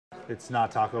It's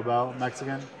not Taco Bell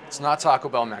Mexican? It's not Taco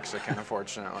Bell Mexican,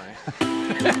 unfortunately.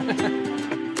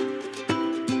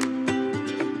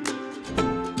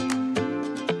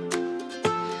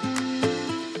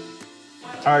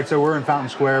 All right, so we're in Fountain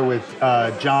Square with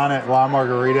John at La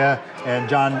Margarita. And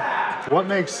John, what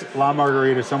makes La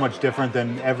Margarita so much different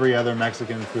than every other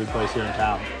Mexican food place here in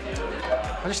town?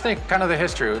 I just think kind of the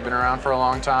history. We've been around for a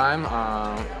long time.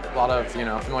 A lot of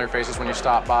familiar faces when you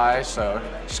stop by. So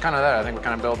just kind of that. I think we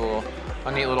kind of build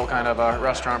a neat little kind of a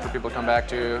restaurant for people to come back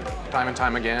to time and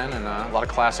time again, and a lot of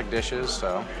classic dishes.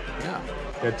 So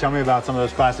yeah. Tell me about some of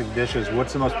those classic dishes.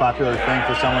 What's the most popular thing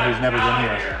for someone who's never been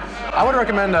here? I would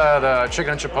recommend the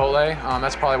chicken and chipotle.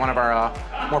 That's probably one of our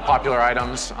more popular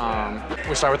items.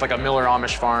 We start with like a Miller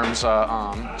Amish Farms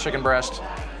chicken breast.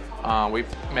 We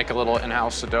make a little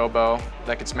in-house adobo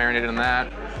that gets marinated in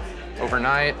that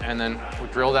overnight, and then we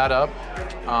grill that up.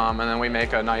 And then we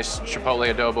make a nice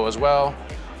chipotle adobo as well.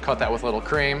 Cut that with a little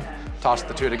cream, toss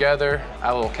the two together,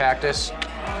 add a little cactus,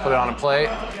 put it on a plate,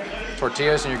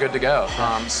 tortillas, and you're good to go.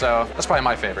 So that's probably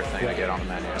my favorite thing to get on the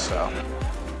menu. So.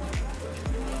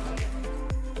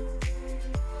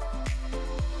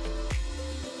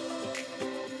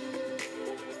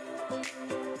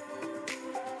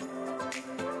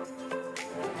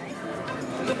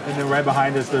 And then right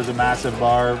behind us, there's a massive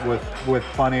bar with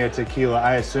plenty of tequila.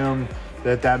 I assume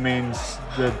that means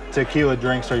the tequila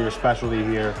drinks are your specialty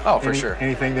here. Oh, for sure.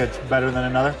 Anything that's better than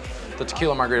another? The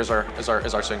tequila margarita is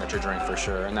our signature drink for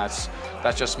sure, and that's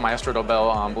just Maestro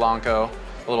Dobel Blanco,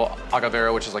 a little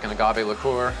agavero, which is like an agave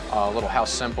liqueur, a little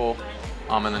house simple,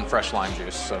 and then fresh lime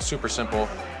juice. So super simple,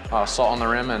 salt on the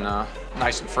rim, and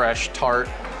nice and fresh, tart.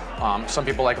 Some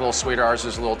people like a little sweeter. Ours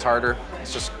is a little tartar.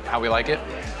 It's just how we like it.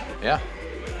 Yeah.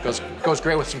 Goes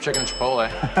great with some chicken and chipotle.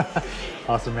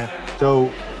 Awesome, man.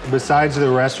 So besides the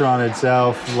restaurant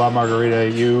itself, La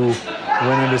Margarita, you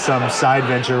went into some side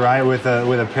venture, right, with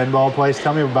a pinball place.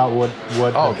 Tell me about what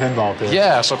a pinball is.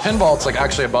 Yeah, so pinball, it's like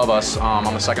actually above us on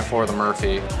the second floor of the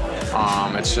Murphy.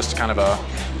 It's just kind of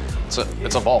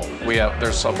it's a vault.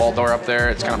 There's a vault door up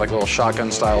there. It's kind of like a little shotgun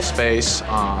style space.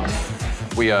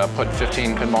 We put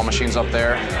 15 pinball machines up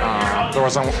there. There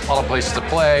wasn't a lot of places to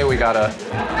play. We got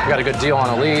a good deal on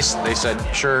a lease. They said,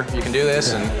 sure, you can do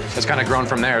this, and it's kind of grown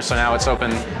from there. So now it's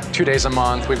open 2 days a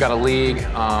month. We've got a league.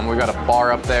 We've got a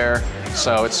bar up there.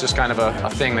 So it's just kind of a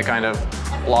thing that kind of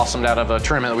blossomed out of a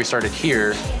tournament that we started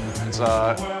here. It's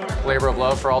a labor of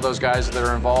love for all those guys that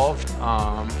are involved.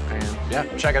 And yeah,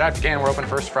 check it out if you can. We're open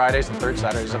first Fridays and third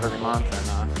Saturdays of every month,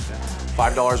 and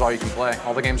 $5 all you can play.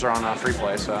 All the games are on free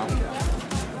play, so.